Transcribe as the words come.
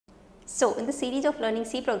So in the series of learning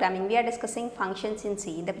C programming, we are discussing functions in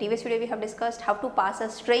C. In the previous video, we have discussed how to pass a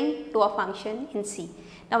string to a function in C.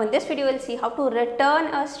 Now in this video, we will see how to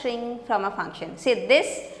return a string from a function. See,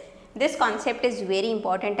 this concept is very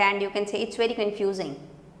important and you can say it's very confusing.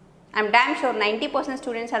 I am damn sure 90%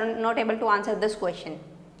 students are not able to answer this question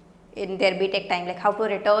in their BTech time, like how to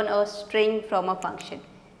return a string from a function.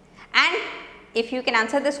 And if you can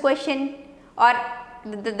answer this question, or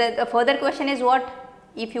the further question is what?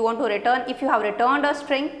 If you want to return, if you have returned a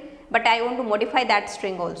string, but I want to modify that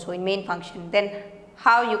string also in main function, then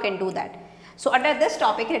how you can do that? So under this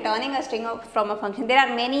topic, returning a string from a function, there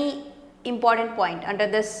are many important points under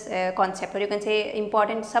this concept, or you can say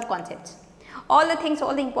important sub-concepts. All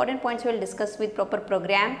the important points we will discuss with proper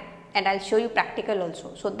program, and I will show you practical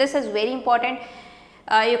also. So this is very important,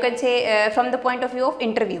 you can say from the point of view of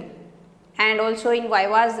interview, and also in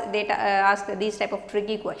Vivas they ask these type of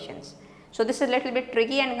tricky questions. So this is a little bit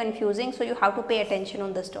tricky and confusing, so you have to pay attention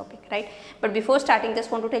on this topic, right? But before starting, just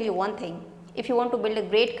want to tell you one thing. If you want to build a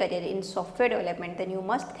great career in software development, then you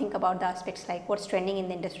must think about the aspects like what's trending in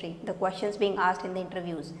the industry, the questions being asked in the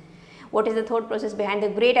interviews, what is the thought process behind the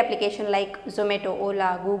great application like Zomato,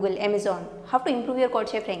 Ola, Google, Amazon, how to improve your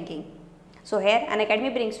Codechef ranking. So here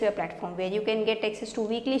Unacademy brings you a platform where you can get access to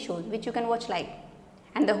weekly shows which you can watch live,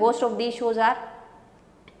 and the host of these shows are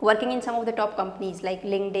working in some of the top companies like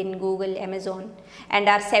LinkedIn, Google, Amazon, and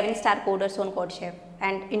are 7-star coders on Codechef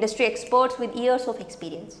and industry experts with years of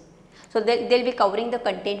experience. So they'll be covering the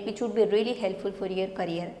content which would be really helpful for your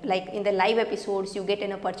career. Like in the live episodes, you get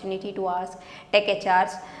an opportunity to ask tech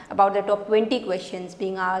HRs about the top 20 questions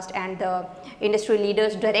being asked, and the industry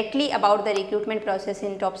leaders directly about the recruitment process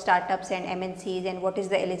in top startups and MNCs, and what is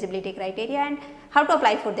the eligibility criteria and how to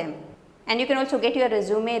apply for them. And you can also get your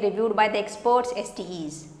resume reviewed by the experts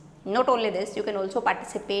STEs. Not only this, you can also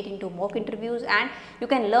participate into mock interviews, and you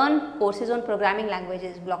can learn courses on programming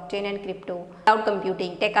languages, blockchain and crypto, cloud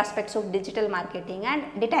computing, tech aspects of digital marketing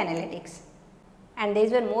and data analytics. And there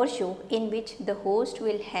is one more show in which the host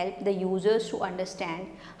will help the users to understand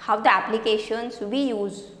how the applications we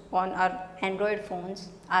use on our Android phones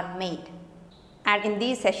are made. And in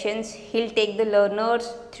these sessions, he'll take the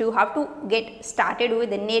learners through how to get started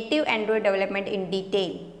with the native Android development in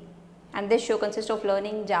detail. And this show consists of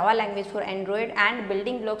learning Java language for Android and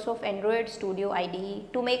building blocks of Android Studio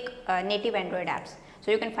IDE to make native Android apps.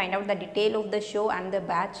 So you can find out the detail of the show and the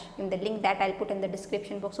batch in the link that I'll put in the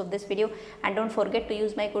description box of this video. And don't forget to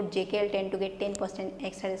use my code JKL10 to get 10%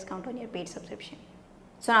 extra discount on your paid subscription.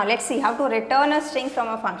 So now let's see how to return a string from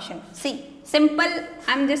a function. See, simple,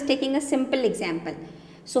 I'm just taking a simple example.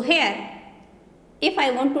 So here, if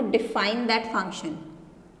I want to define that function,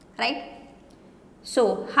 right?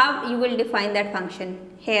 So how you will define that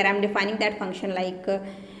function? Here I'm defining that function like,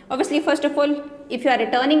 obviously first of all, if you are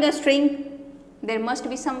returning a string, there must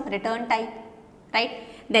be some return type, right?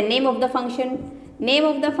 The name of the function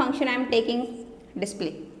I am taking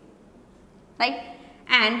display, right?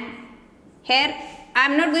 And here I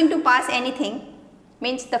am not going to pass anything,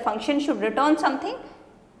 means the function should return something,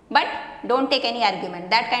 but don't take any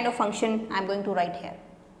argument. That kind of function I am going to write here,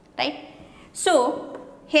 right? So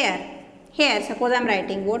here suppose I am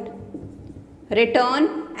writing what?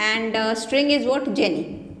 Return, and string is what?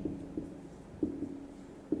 Jenny.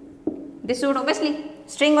 This would obviously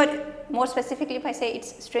string, or more specifically if I say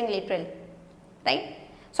it's string literal, right?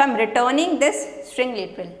 So I am returning this string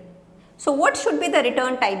literal. So what should be the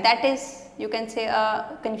return type? That is, you can say,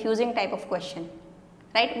 a confusing type of question,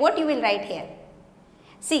 right? What you will write here?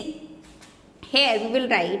 See, here we will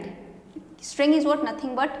write string is what?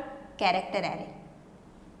 Nothing but character array,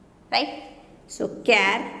 right? So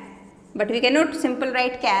char, but we cannot simple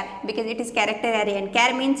write char because it is character array, and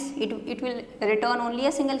char means it will return only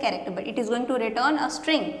a single character, but it is going to return a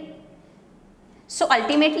string. So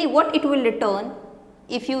ultimately what it will return,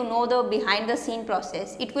 if you know the behind the scene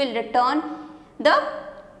process, it will return the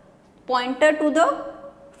pointer to the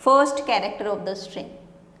first character of the string,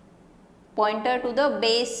 pointer to the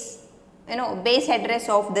base, base address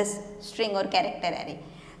of this string or character array.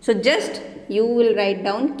 So just you will write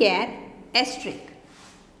down char asterisk.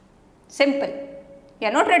 Simple. We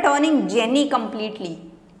are not returning Jenny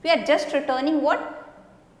completely. We are just returning what?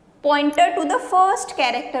 Pointer to the first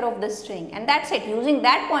character of the string, and that's it. Using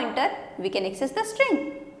that pointer, we can access the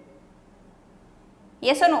string.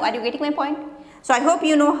 Yes or no? Are you getting my point? So I hope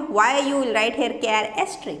you know why you will write here char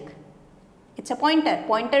asterisk. It's a pointer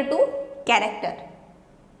to character,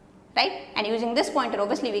 right? And using this pointer,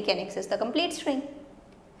 obviously we can access the complete string.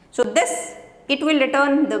 So this, it will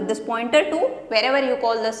return this pointer to wherever you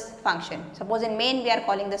call this function. Suppose in main we are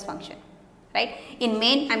calling this function, right? In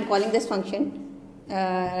main I am calling this function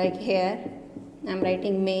like here I am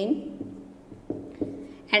writing main,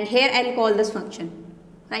 and here I will call this function,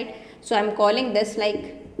 right? So I am calling this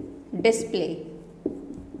like display,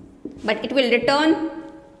 but it will return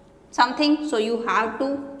something, so you have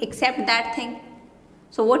to accept that thing.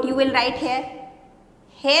 So what you will write here?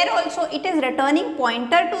 Here also it is returning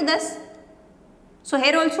pointer to this. So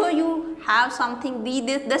here also you have something,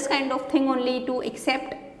 this kind of thing only to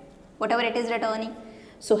accept whatever it is returning.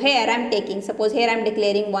 So here I am taking, suppose here I am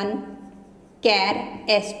declaring one char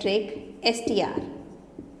asterisk str,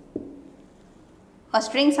 a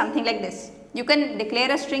string something like this. You can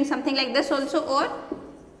declare a string something like this also, or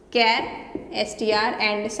char str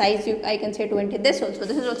and size I can say 20, this also,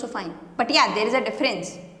 this is also fine. But yeah, there is a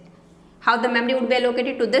difference. How the memory would be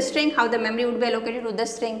allocated to this string, how the memory would be allocated to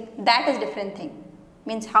this string, that is different thing.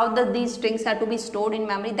 Means how these strings are to be stored in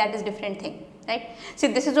memory, that is different thing, right? See,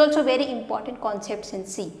 this is also very important concepts in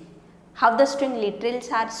C. How the string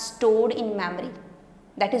literals are stored in memory.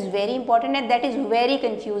 That is very important and that is very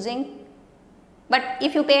confusing. But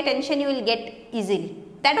if you pay attention, you will get easily.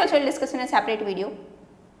 That also we will discuss in a separate video,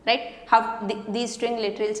 right? How these string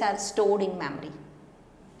literals are stored in memory.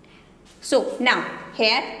 So now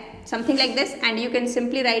here something like this, and you can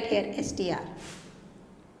simply write here str.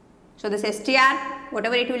 So this str,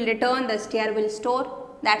 whatever it will return, the str will store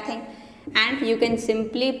that thing, and you can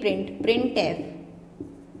simply printf,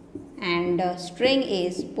 and string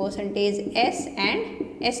is %s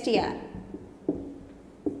and str.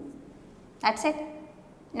 That's it.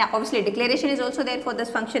 Now obviously declaration is also there for this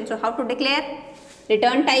function. So how to declare?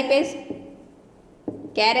 Return type is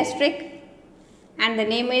char asterisk and the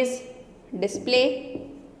name is display,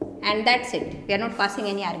 and that's it. We are not passing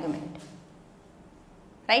any argument,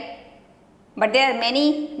 right? But there are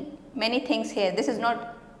many things here. This is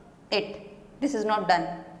not it. This is not done.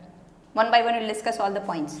 One by one we will discuss all the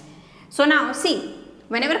points. So now see,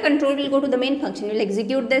 whenever control will go to the main function, you will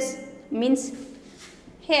execute this. Means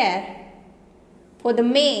here for the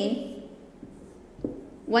main,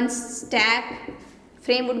 one stack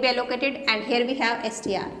frame would be allocated, and here we have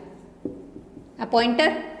str, a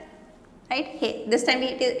pointer, right? Here this time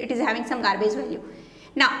it is having some garbage value.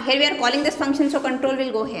 Now here we are calling this function, so control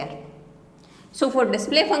will go here. So for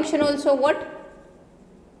display function also, what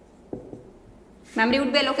memory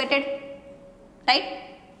would be allocated, right?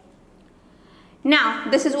 Now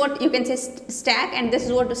this is what you can say stack, and this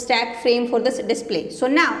is what stack frame for this display. So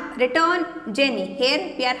now return Jenny.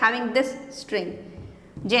 Here we are having this string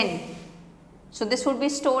Jenny. So this would be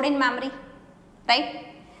stored in memory, right?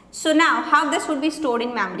 So now how this would be stored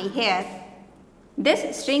in memory? Here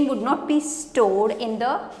this string would not be stored in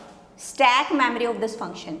the stack memory of this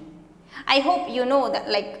function. I hope you know that,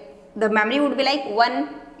 like, the memory would be like one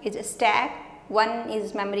is a stack, one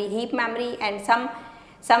is memory heap memory, and some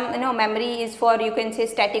memory is for, you can say,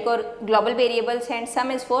 static or global variables, and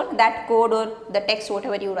some is for that code or the text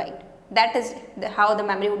whatever you write. That is how the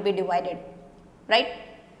memory would be divided, right?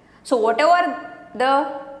 So whatever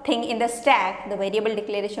the thing in the stack, the variable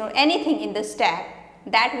declaration or anything in the stack,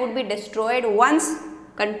 that would be destroyed once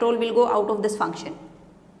control will go out of this function.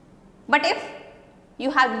 But if you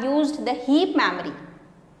have used the heap memory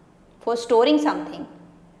for storing something,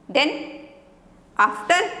 then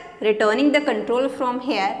after returning the control from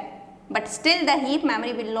here, but still the heap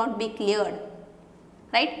memory will not be cleared,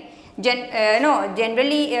 right?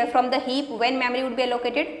 Generally from the heap, when memory would be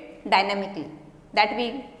allocated? Dynamically. That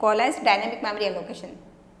we call as dynamic memory allocation.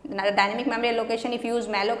 The dynamic memory allocation, if you use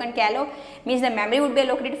malloc and calloc, means the memory would be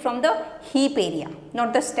allocated from the heap area,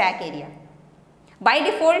 not the stack area. By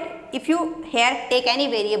default, if you here take any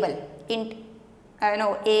variable, int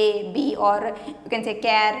a, b, or you can say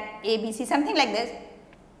char a, b, c, something like this,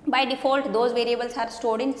 by default those variables are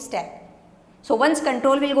stored in stack. So once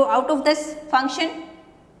control will go out of this function,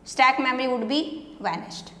 stack memory would be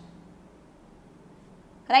vanished,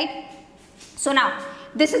 right? So now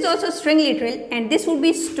this is also string literal, and this would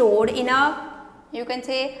be stored in a, you can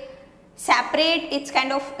say, separate, it's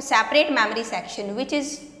kind of separate memory section which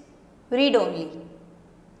is read only.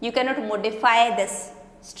 You cannot modify this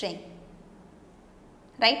string,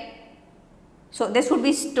 right? So this would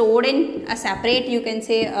be stored in a separate, you can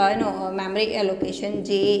say, memory allocation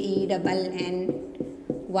JENNY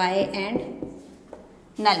and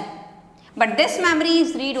null. But this memory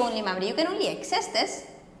is read only memory. You can only access this,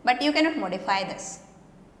 but you cannot modify this,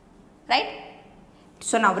 right?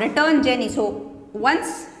 So now return Jenny. So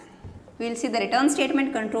once we will see the return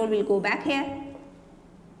statement, control will go back here.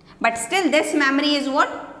 But still this memory is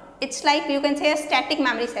what? It's like, you can say, a static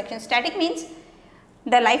memory section. Static means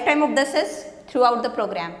the lifetime of this is throughout the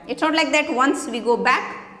program. It's not like that once we go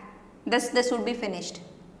back, this would be finished.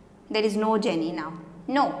 there is no Jenny now.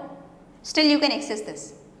 No, still you can access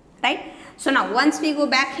this, right? So now once we go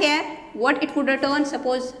back here, what it would return,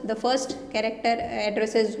 suppose the first character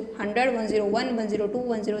address is 100, 101, 102,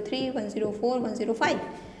 103, 104, 105.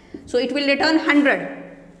 So it will return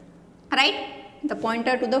 100, right? The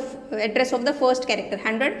pointer to the address of the first character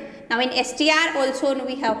 100. Now in str also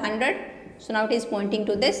we have 100. So now it is pointing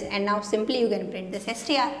to this, and now simply you can print this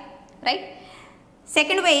str, right?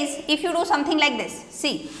 Second way is, if you do something like this,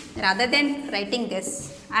 see, rather than writing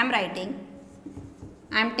this, I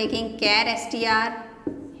am taking char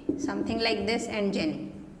str, something like this, and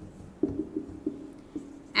Jenny,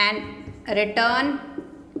 and return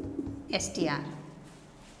str.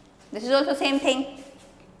 This is also same thing.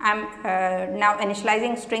 I am now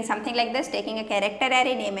initializing string something like this, taking a character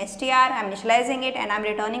array name str, I am initializing it, and I am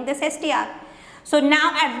returning this str. So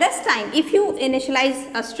now at this time, if you initialize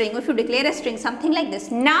a string, or if you declare a string something like this,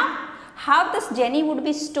 now how this Jenny would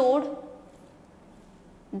be stored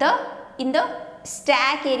in the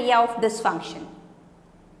stack area of this function,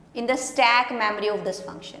 in the stack memory of this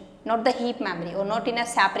function, not the heap memory, or not in a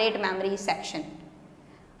separate memory section,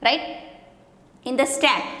 right? In the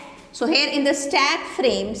stack. So here in the stack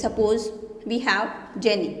frame, suppose we have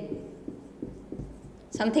Jenny,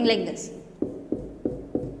 something like this,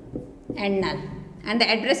 and null, and the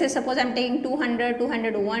address is, suppose I am taking 200,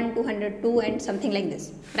 201, 202, and something like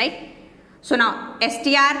this, right? So now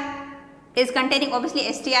str is containing,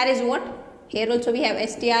 obviously str is what? Here also we have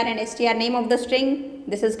str and str name of the string.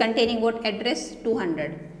 This is containing what? Address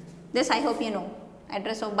 200. This I hope you know.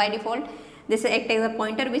 Address of by default. This acts as a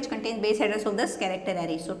pointer which contains base address of this character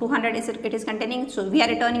array. So 200 it is containing. So we are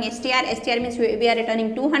returning str. Str means we are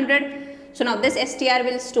returning 200. So now this str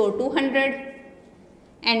will store 200,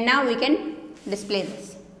 and now we can display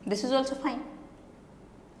this. This is also fine,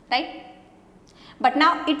 right? But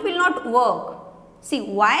now it will not work. See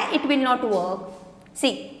why it will not work.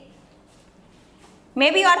 See,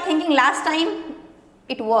 maybe you are thinking last time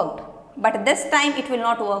it worked, but this time it will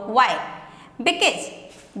not work. Why? Because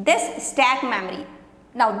this stack memory,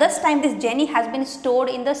 now this time this Jenny has been stored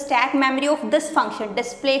in the stack memory of this function,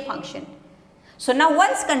 display function. So now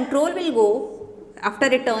once control will go after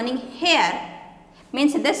returning here,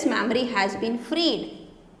 means this memory has been freed,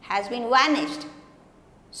 has been vanished.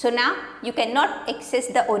 So now you cannot access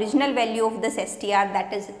the original value of this str,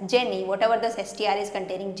 that is Jenny, whatever this str is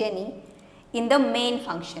containing Jenny, in the main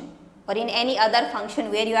function or in any other function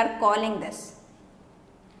where you are calling this.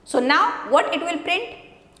 So now what it will print?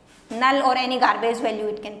 Null or any garbage value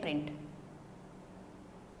it can print,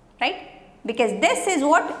 right? Because this is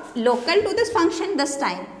what? Local to this function this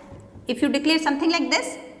time. If you declare something like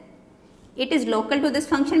this, it is local to this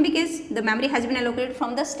function because the memory has been allocated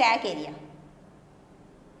from the stack area.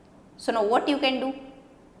 So now what you can do?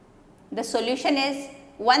 The solution is,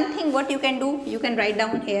 one thing what you can do, you can write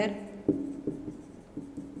down here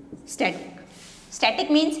static. Static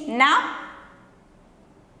means now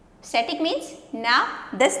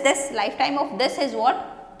this lifetime of this is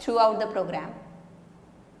what? Throughout the program,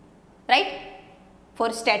 right?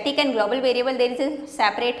 For static and global variable there is a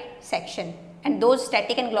separate section, and those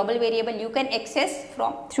static and global variable you can access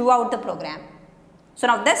from throughout the program. So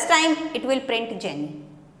now this time it will print Jenny.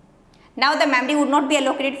 Now the memory would not be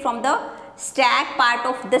allocated from the stack part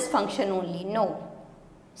of this function only, no.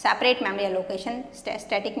 Separate memory allocation.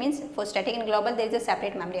 Static means for static and global there is a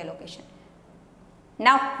separate memory allocation.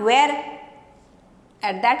 Now where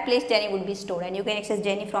at that place Jenny would be stored, and you can access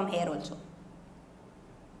Jenny from here also,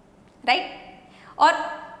 right? Or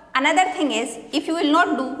another thing is, if you will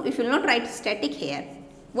not write static here,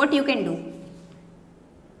 what you can do?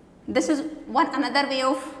 This is another way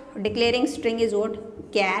of declaring string is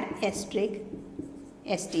what? Char asterisk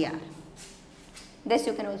str. This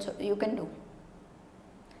you can do,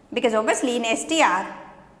 because obviously in str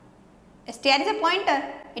is a pointer.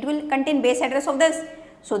 It will contain base address of this.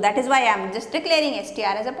 So that is why I am just declaring str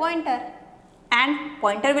as a pointer, and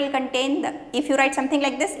pointer will contain the, if you write something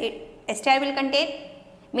like this, str will contain,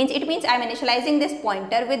 it means I am initializing this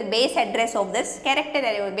pointer with base address of this character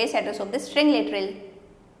array or base address of this string literal.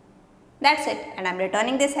 That's it, and I am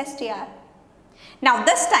returning this str. Now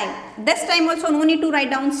this time also no need to write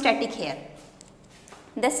down static here.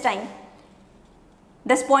 This time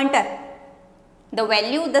this pointer, the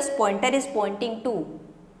value this pointer is pointing to,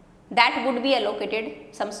 that would be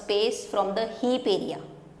allocated some space from the heap area.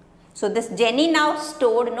 So this Jenny now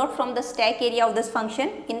stored not from the stack area of this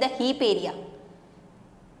function, in the heap area,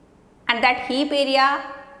 and that heap area,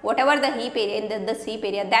 whatever the heap area, in this heap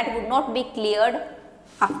area, that would not be cleared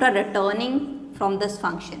after returning from this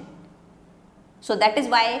function. So that is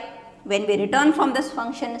why when we return from this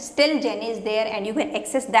function, still Jenny is there and you can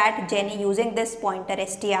access that Jenny using this pointer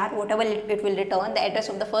str, whatever it will return, the address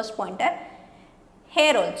of the first pointer,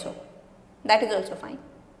 here also, that is also fine,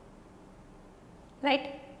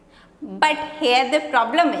 right? But here the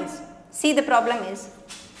problem is, see the problem is,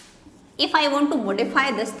 if I want to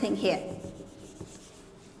modify this thing here,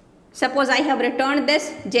 suppose I have returned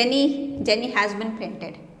this Jenny has been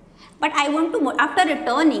printed, but I want to, after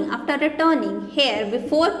returning here,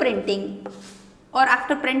 before printing or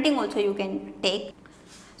after printing also you can take.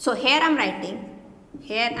 So here I am writing,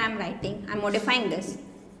 I am modifying this,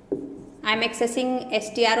 I am accessing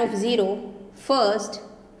str of 0, first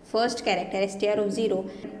character str of 0,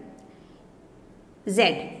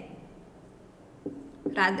 Z,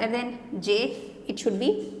 rather than J it should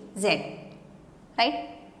be Z, right?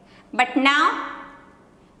 But now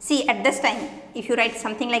see, at this time if you write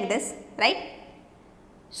something like this, right,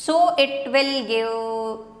 so it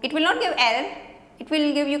will not give error, it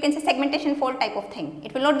will give, you can say, segmentation fault type of thing,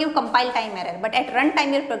 it will not give compile time error, but at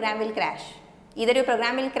runtime your program will crash, either your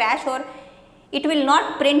program will crash or it will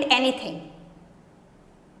not print anything,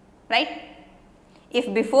 right?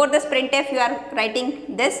 If before this printf you are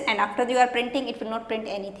writing this and after you are printing, it will not print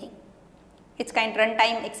anything. It's kind of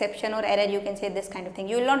runtime exception or error, you can say, this kind of thing.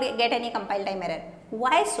 You will not get any compile time error.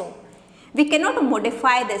 Why so? We cannot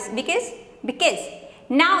modify this because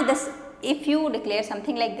now this, if you declare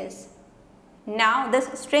something like this, now this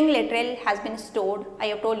string literal has been stored. I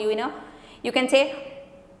have told you, you can say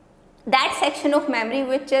that section of memory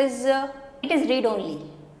which is it is read only,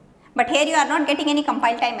 but here you are not getting any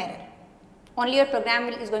compile time error. Only your program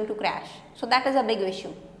is going to crash. So that is a big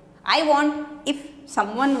issue. I want, if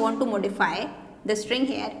someone want to modify the string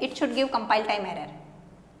here, it should give compile time error.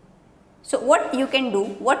 So what you can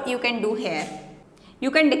do here,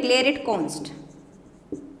 you can declare it const.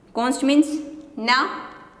 Const means now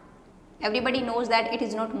everybody knows that it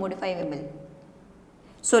is not modifiable.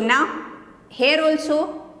 So now here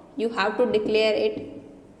also you have to declare it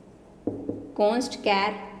const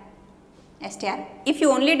char str. If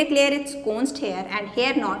you only declare its const here and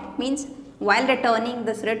here not, means while returning,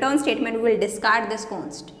 this return statement will discard this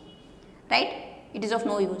const, right? It is of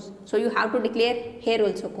no use. So you have to declare here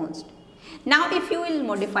also const. Now if you will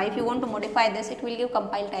modify, if you want to modify this, it will give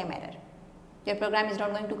compile time error. Your program is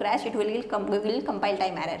not going to crash, it will give compile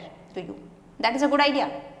time error to you. That is a good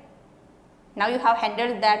idea. Now you have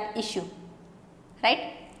handled that issue,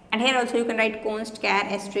 right? And here also you can write const char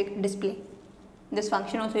asterisk display. This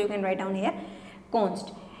function also you can write down here,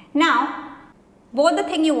 const. Now both the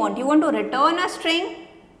thing you want to return a string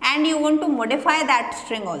and you want to modify that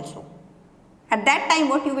string also. At that time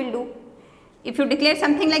what you will do, if you declare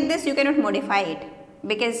something like this, you cannot modify it,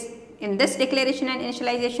 because in this declaration and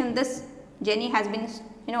initialization, this Jenny has been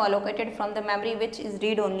allocated from the memory which is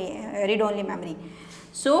read only memory.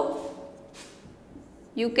 So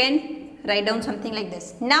you can write down something like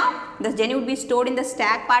this. Now this Jenny would be stored in the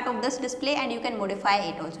stack part of this display and you can modify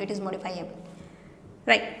it also, it is modifiable,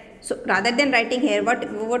 right? So rather than writing here,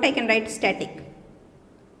 what I can write, static,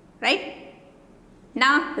 right?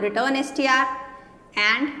 Now return str,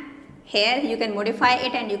 and here you can modify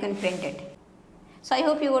it and you can print it. So I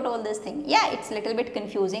hope you got all this thing. Yeah, it's a little bit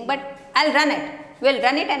confusing, but I'll run it. We'll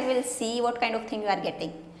run it and we'll see what kind of thing you are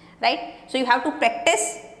getting, right? So you have to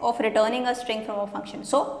practice of returning a string from a function.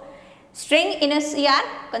 So string in a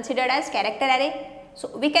CR considered as character array.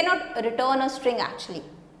 So we cannot return a string actually,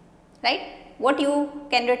 right? What you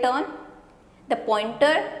can return? The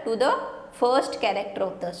pointer to the first character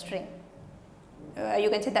of the string. You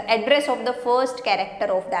can say the address of the first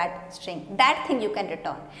character of that string. That thing you can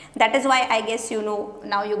return. That is why I guess you know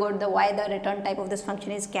now you got the why the return type of this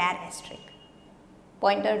function is char asterisk.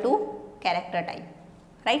 Pointer to character type,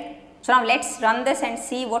 right? So now let's run this and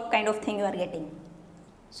see what kind of thing you are getting.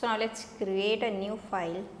 So now let's create a new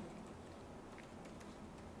file,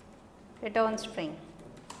 return string,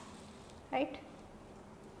 right?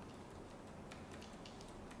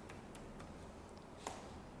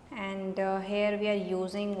 And here we are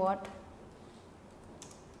using what?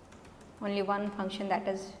 Only one function, that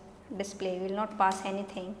is display. We will not pass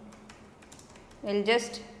anything. We will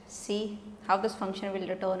just see how this function will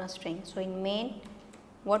return a string. So in main,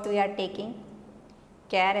 what we are taking?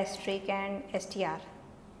 Char asterisk and str,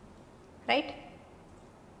 right?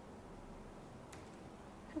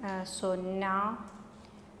 So now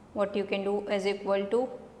what you can do is equal to,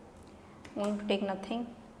 going to take nothing,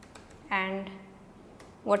 and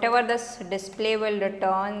whatever this display will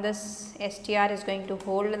return, this str is going to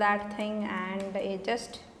hold that thing and it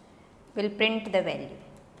just will print the value.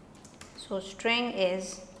 So string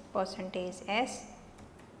is %s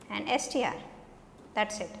and str,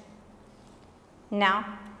 that's it.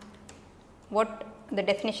 Now what the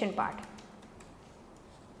definition part.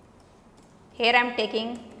 Here I am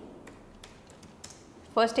taking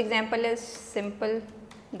first example is simple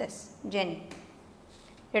this Jenny,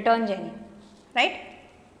 return Jenny, right.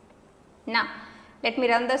 Now let me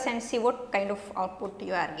run this and see what kind of output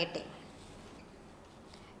you are getting.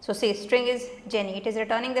 So say string is Jenny, it is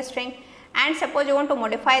returning the string, and suppose you want to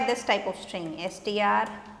modify this type of string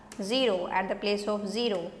str0 at the place of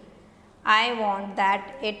 0, I want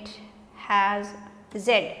that it has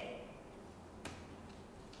Z,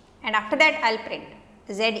 and after that I will print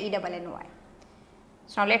ZENNY.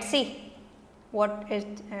 So now let us see what is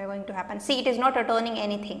going to happen. See, it is not returning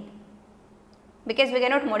anything because we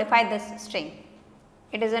cannot modify this string.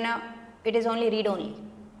 It is only read only.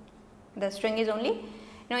 The string is only,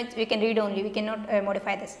 we can read only, we cannot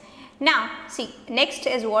modify this. Now see, next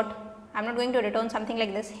is what I am not going to return something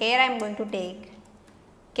like this. Here I am going to take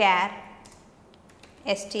char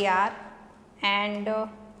str and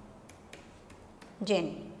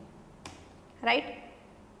Jenny, right,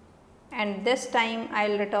 and this time I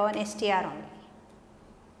will return str only,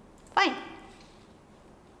 fine.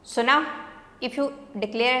 So now if you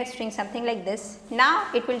declare a string something like this, now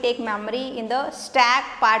it will take memory in the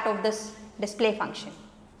stack part of this display function,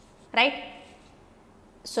 right.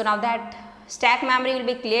 So now that stack memory will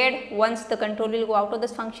be cleared once the control will go out of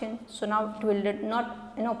this function. So now it will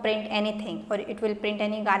not print anything, or it will print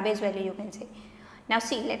any garbage value, you can say. Now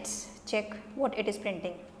see, let us check what it is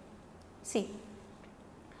printing. See,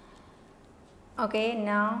 okay,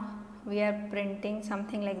 now we are printing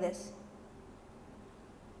something like this.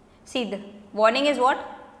 See, the warning is what?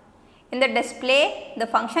 In the display, the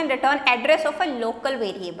function return address of a local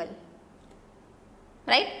variable,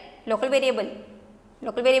 right. Local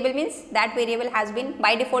variable means that variable has been,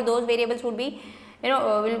 by default those variables would be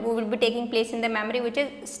will be taking place in the memory, which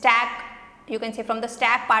is stack, you can say, from the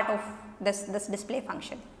stack part of this display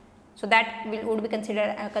function. So that would be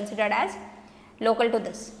considered as local to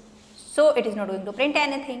this. So it is not going to print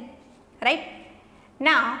anything, right.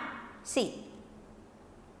 Now see,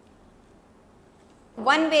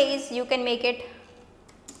 one way is you can make it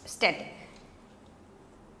static,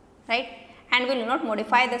 right, and we will not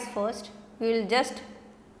modify this first, we will just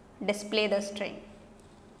display the string.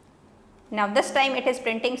 Now this time it is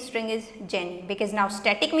printing string is Jenny, because now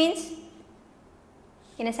static means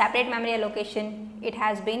in a separate memory allocation it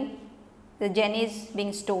has been, the Jenny is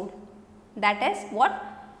being stored. That is what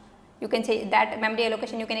you can say, that memory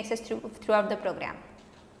allocation you can access throughout the program.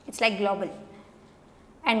 It is like global.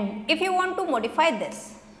 And if you want to modify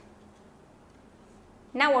this,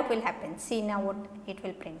 now what will happen? See, now what it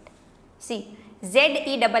will print. See,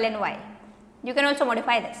 ZENNY. You can also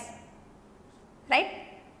modify this, right,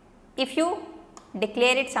 if you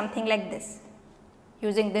declare it something like this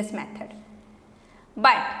using this method.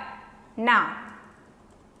 But now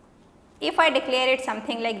if I declare it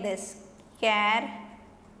something like this, char,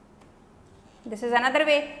 this is another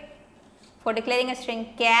way for declaring a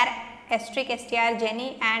string, char asterisk str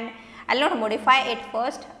Jenny, and I will not modify it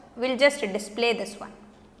first, we will just display this one.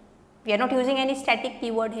 We are not using any static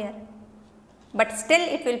keyword here, but still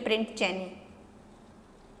it will print Jenny.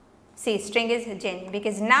 See, string is Jenny,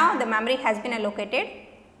 because now the memory has been allocated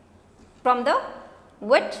from the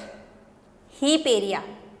which heap area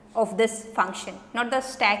of this function, not the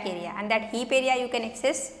stack area, and that heap area you can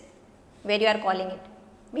access where you are calling it,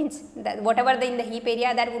 means that whatever in the heap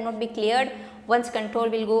area, that would not be cleared once control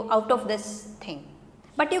will go out of this thing.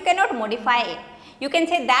 But you cannot modify it. You can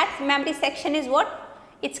say that memory section is what?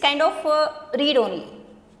 It's kind of read only.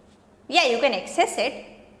 Yeah, you can access it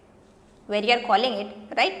where you are calling it,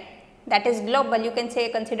 right? That is global, you can say,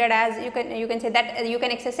 considered as, you can say that you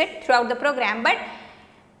can access it throughout the program, but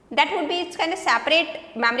that would be its kind of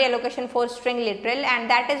separate memory allocation for string literal, and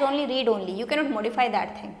that is only read only. You cannot modify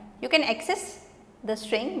that thing. You can access the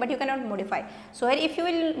string, but you cannot modify. So here if you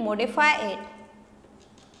will modify it,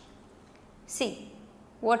 see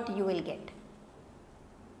what you will get.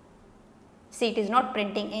 See, it is not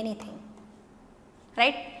printing anything,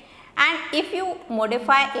 right? And if you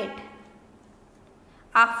modify it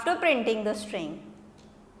after printing the string,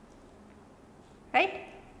 right?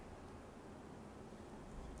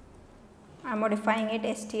 I am modifying it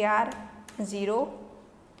str0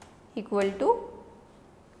 equal to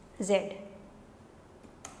Z,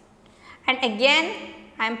 and again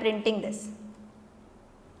I am printing this.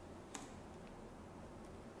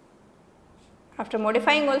 After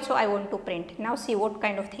modifying also I want to print. Now see what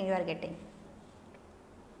kind of thing you are getting.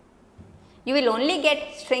 You will only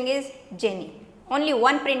get string is Jenny. Only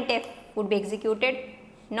one printf would be executed,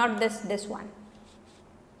 not this one,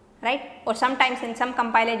 right? Or sometimes in some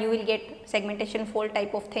compiler you will get segmentation fault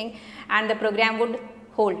type of thing and the program would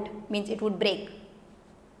hold, means it would break,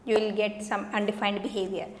 you will get some undefined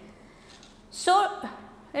behavior. So,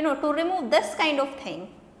 to remove this kind of thing,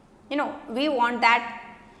 we want that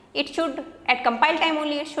it should, at compile time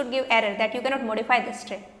only it should give error that you cannot modify the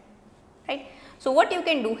string, right. So, what you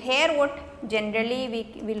can do here, what generally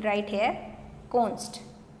we will write here, const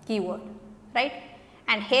keyword, right,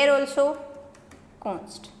 and here also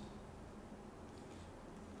const,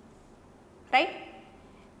 right.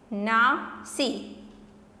 Now, see,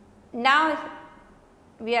 now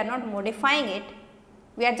we are not modifying it,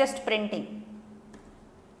 we are just printing.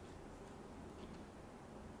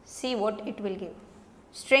 See what it will give.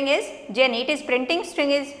 String is Jenny, it is printing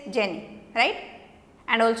string is Jenny, right,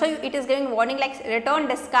 and also it is giving warning like return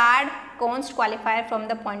discard const qualifier from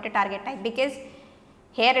the pointer target type, because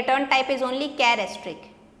here return type is only char asterisk,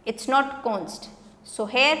 it is not const. So,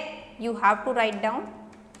 here you have to write down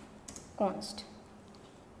const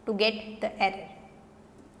to get the error.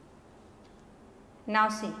 Now,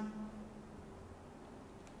 see,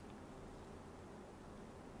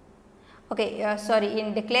 okay, sorry,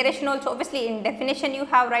 in declaration also, obviously in definition you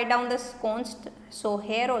have write down this const. So,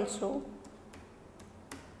 here also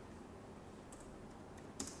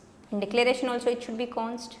in declaration also it should be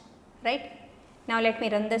const, right. Now, let me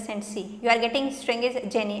run this and see, you are getting string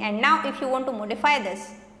is Jenny, and now if you want to modify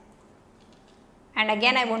this and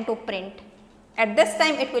again I want to print, at this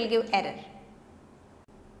time it will give error.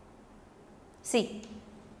 See,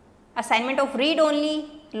 assignment of read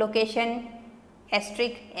only location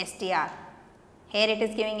asterisk str, here it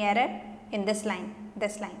is giving error in this line,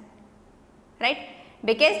 right,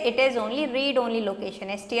 because it is only read only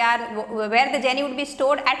location, str where the Jenny would be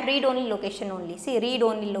stored at read only location only. See, read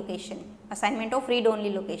only location, assignment of read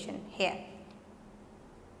only location here.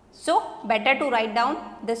 So, better to write down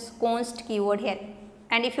this const keyword here,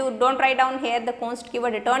 and if you do not write down here the const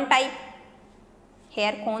keyword return type,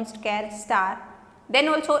 here const char star, then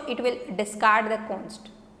also it will discard the const,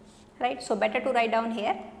 right. So, better to write down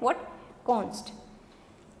here what const,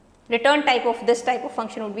 return type of this type of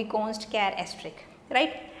function would be const char asterisk,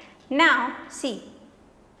 right. Now, see,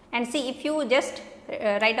 and see, if you just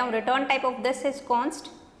write down return type of this is const,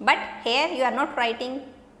 but here you are not writing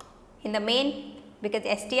in the main, because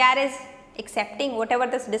str is accepting whatever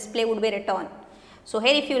this display would be returned. So,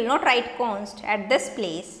 here if you will not write const at this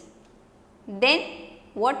place, then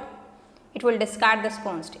what, it will discard this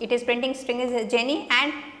const, it is printing string is Jenny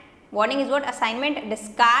and warning is what, assignment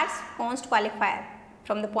discards const qualifier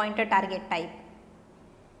from the pointer target type,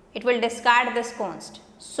 it will discard this const.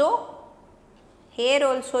 So, here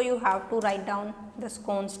also you have to write down this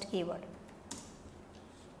const keyword,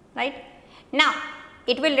 right. Now,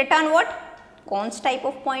 it will return what, const type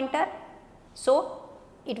of pointer. So,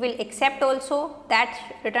 it will accept also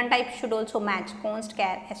that return type should also match const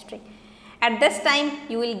char asterisk. At this time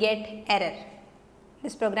you will get error,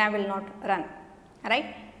 this program will not run,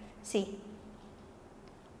 right. See,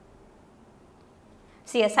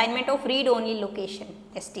 assignment of read only location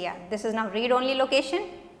str, this is now read only location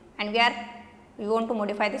and we want to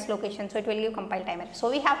modify this location, so it will give compile time error. So,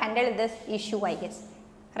 we have handled this issue, I guess,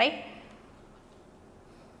 right.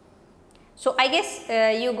 So, I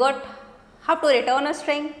guess you got how to return a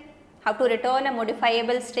string, how to return a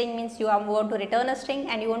modifiable string, means you want to return a string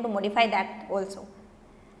and you want to modify that also.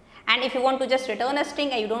 And if you want to just return a string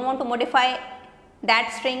and you do not want to modify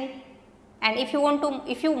that string, and if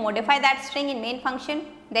you modify that string in main function,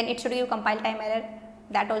 then it should give compile time error,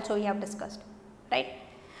 that also we have discussed, right.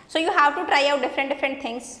 So, you have to try out different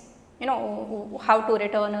things, how to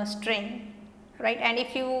return a string, right, and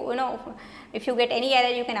if you get any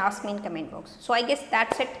error you can ask me in comment box. So, I guess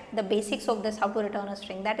that is it, the basics of this, how to return a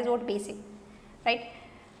string, that is what basic, right.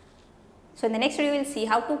 So, in the next video we will see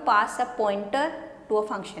how to pass a pointer to a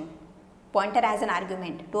function, pointer as an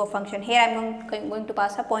argument to a function. Here I am going to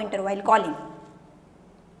pass a pointer while calling,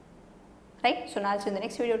 right. So, now I will see you in the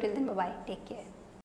next video, till then bye bye, take care.